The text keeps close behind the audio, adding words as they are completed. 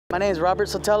My name is Robert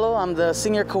Sotelo. I'm the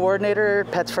Senior Coordinator,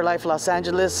 Pets for Life Los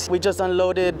Angeles. We just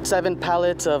unloaded 7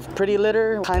 pallets of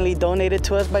PrettyLitter, kindly donated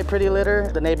to us by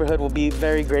PrettyLitter. The neighborhood will be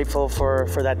very grateful for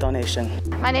that donation.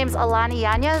 My name is Alani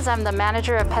Yanez. I'm the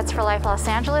manager of Pets for Life Los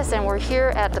Angeles, and we're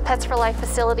here at the Pets for Life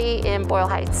facility in Boyle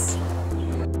Heights.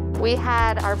 We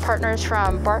had our partners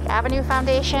from Bark Avenue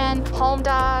Foundation, Home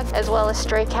Dog, as well as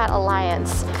Stray Cat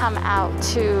Alliance come out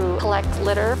to collect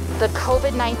litter. The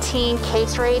COVID-19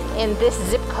 case rate in this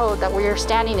zip code that we are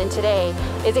standing in today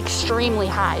is extremely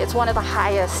high. It's one of the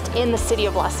highest in the city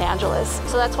of Los Angeles.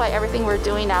 So that's why everything we're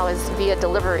doing now is via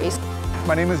deliveries.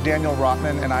 My name is Daniel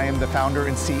Rotman, and I am the founder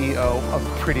and CEO of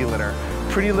PrettyLitter.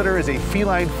 PrettyLitter is a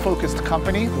feline-focused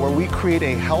company where we create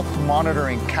a health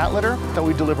monitoring cat litter that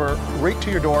we deliver right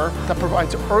to your door that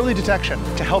provides early detection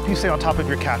to help you stay on top of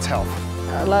your cat's health.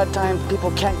 A lot of times people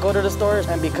can't go to the stores,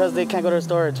 and because they can't go to the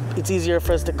store, it's easier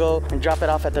for us to go and drop it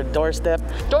off at their doorstep.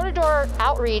 Door-to-door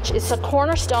outreach is a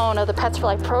cornerstone of the Pets for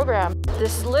Life program.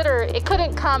 This litter, it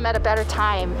couldn't come at a better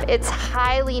time. It's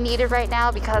highly needed right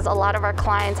now because a lot of our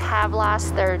clients have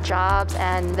lost their jobs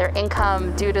and their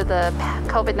income due to the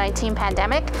COVID-19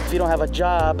 pandemic. If you don't have a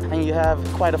job and you have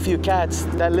quite a few cats,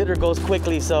 that litter goes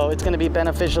quickly, so it's going to be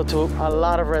beneficial to a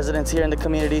lot of residents here in the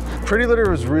community.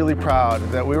 PrettyLitter is really proud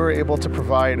that we were able to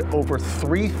provide over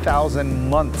 3,000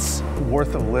 months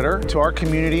worth of litter to our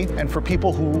community and for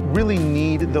people who really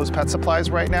need those pet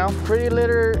supplies right now.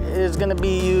 PrettyLitter is going to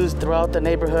be used throughout the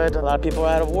neighborhood. A lot of people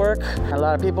are out of work. A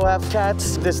lot of people have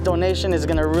cats. This donation is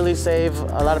going to really save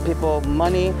a lot of people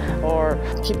money or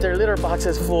keep their litter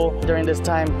boxes full during this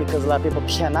time because a lot of people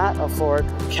cannot afford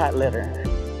cat litter.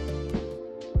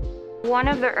 One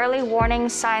of the early warning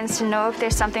signs to know if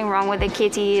there's something wrong with a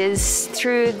kitty is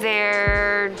through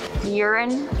their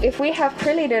urine. If we have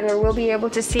PrettyLitter, we'll be able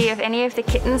to see if any of the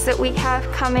kittens that we have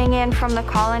coming in from the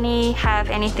colony have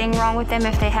anything wrong with them,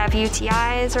 if they have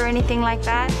UTIs or anything like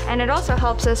that. And it also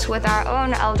helps us with our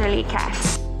own elderly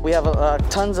cats. We have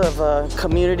tons of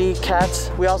community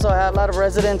cats. We also have a lot of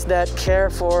residents that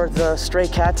care for the stray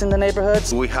cats in the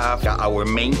neighborhoods. We have our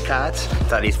main cat,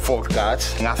 that is 4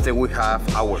 cats. And after we have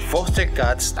our foster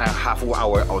cats and have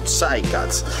our outside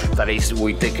cats, that is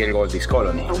we take care of all this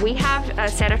colony. We have a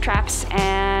set of traps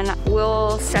and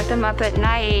we'll set them up at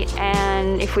night,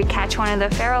 and if we catch one of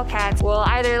the feral cats, we'll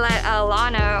either let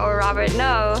Alana or Robert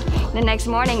know the next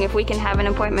morning if we can have an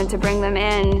appointment to bring them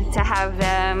in to have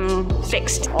them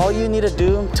fixed. All you need to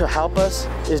do to help us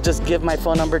is just give my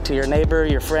phone number to your neighbor,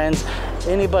 your friends,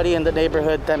 anybody in the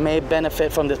neighborhood that may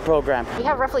benefit from this program. We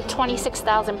have roughly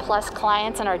 26,000 plus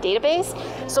clients in our database,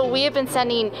 so we have been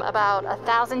sending about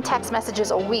 1,000 text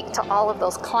messages a week to all of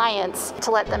those clients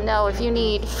to let them know if you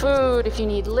need food, if you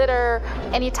need litter,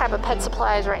 any type of pet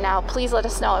supplies right now, please let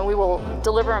us know and we will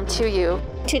deliver them to you.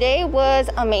 Today was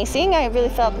amazing. I really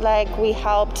felt like we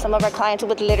helped some of our clients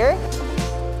with litter.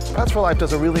 Pets for Life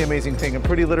does a really amazing thing, and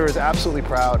PrettyLitter is absolutely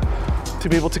proud to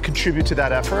be able to contribute to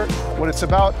that effort. What it's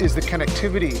about is the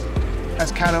connectivity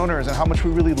as cat owners and how much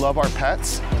we really love our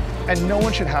pets, and no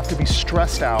one should have to be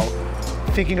stressed out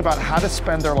thinking about how to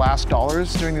spend their last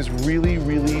dollars during these really,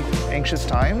 really anxious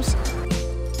times.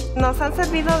 Nos han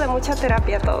servido de mucha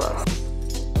terapia a todos.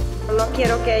 No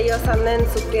quiero que ellos anden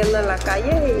sufriendo en la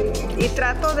calle y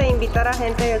trato de invitar a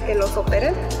gente que los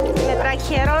operen. Me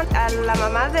trajeron a la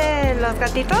mamá de los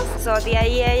gatitos, de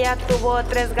ahí ella tuvo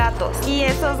 3 gatos y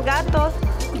esos gatos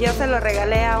yo se los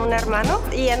regalé a un hermano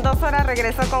y en 2 horas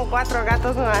regresó con 4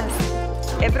 gatos más.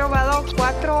 He probado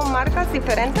 4 marcas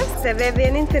diferentes, se ve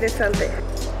bien interesante.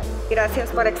 Gracias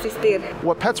por existir.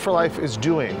 What Pets for Life is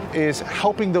doing is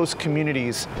helping those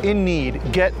communities in need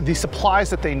get the supplies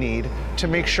that they need to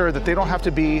make sure that they don't have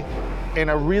to be in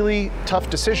a really tough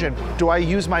decision. Do I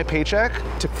use my paycheck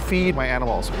to feed my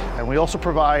animals? And we also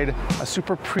provide a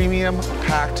super premium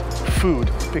packed food,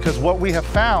 because what we have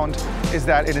found is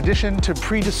that in addition to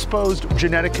predisposed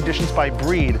genetic conditions by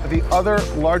breed, the other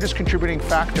largest contributing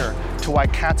factor to why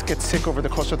cats get sick over the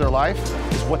course of their life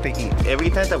is what they eat. Every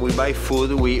time that we buy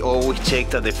food, we always check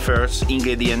that the first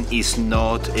ingredient is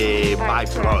not a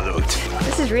byproduct.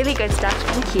 This is really good stuff.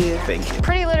 Thank you. Thank you.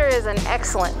 PrettyLitter is an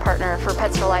excellent partner for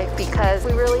Pets for Life because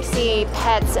we really see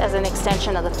pets as an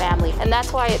extension of the family. And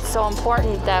that's why it's so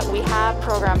important that we have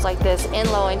programs like this in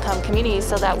low-income communities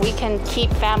so that we can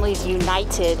keep families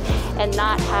united and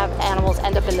not have animals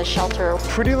end up in the shelter.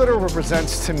 PrettyLitter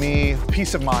represents to me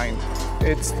peace of mind.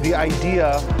 It's the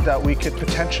idea that we could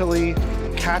potentially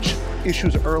catch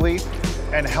issues early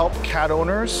and help cat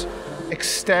owners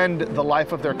extend the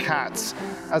life of their cats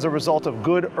as a result of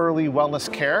good early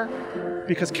wellness care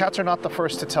because cats are not the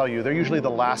first to tell you. They're usually the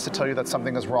last to tell you that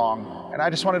something is wrong. And I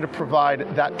just wanted to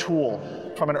provide that tool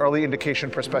from an early indication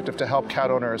perspective to help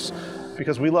cat owners,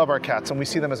 because we love our cats and we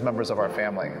see them as members of our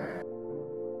family.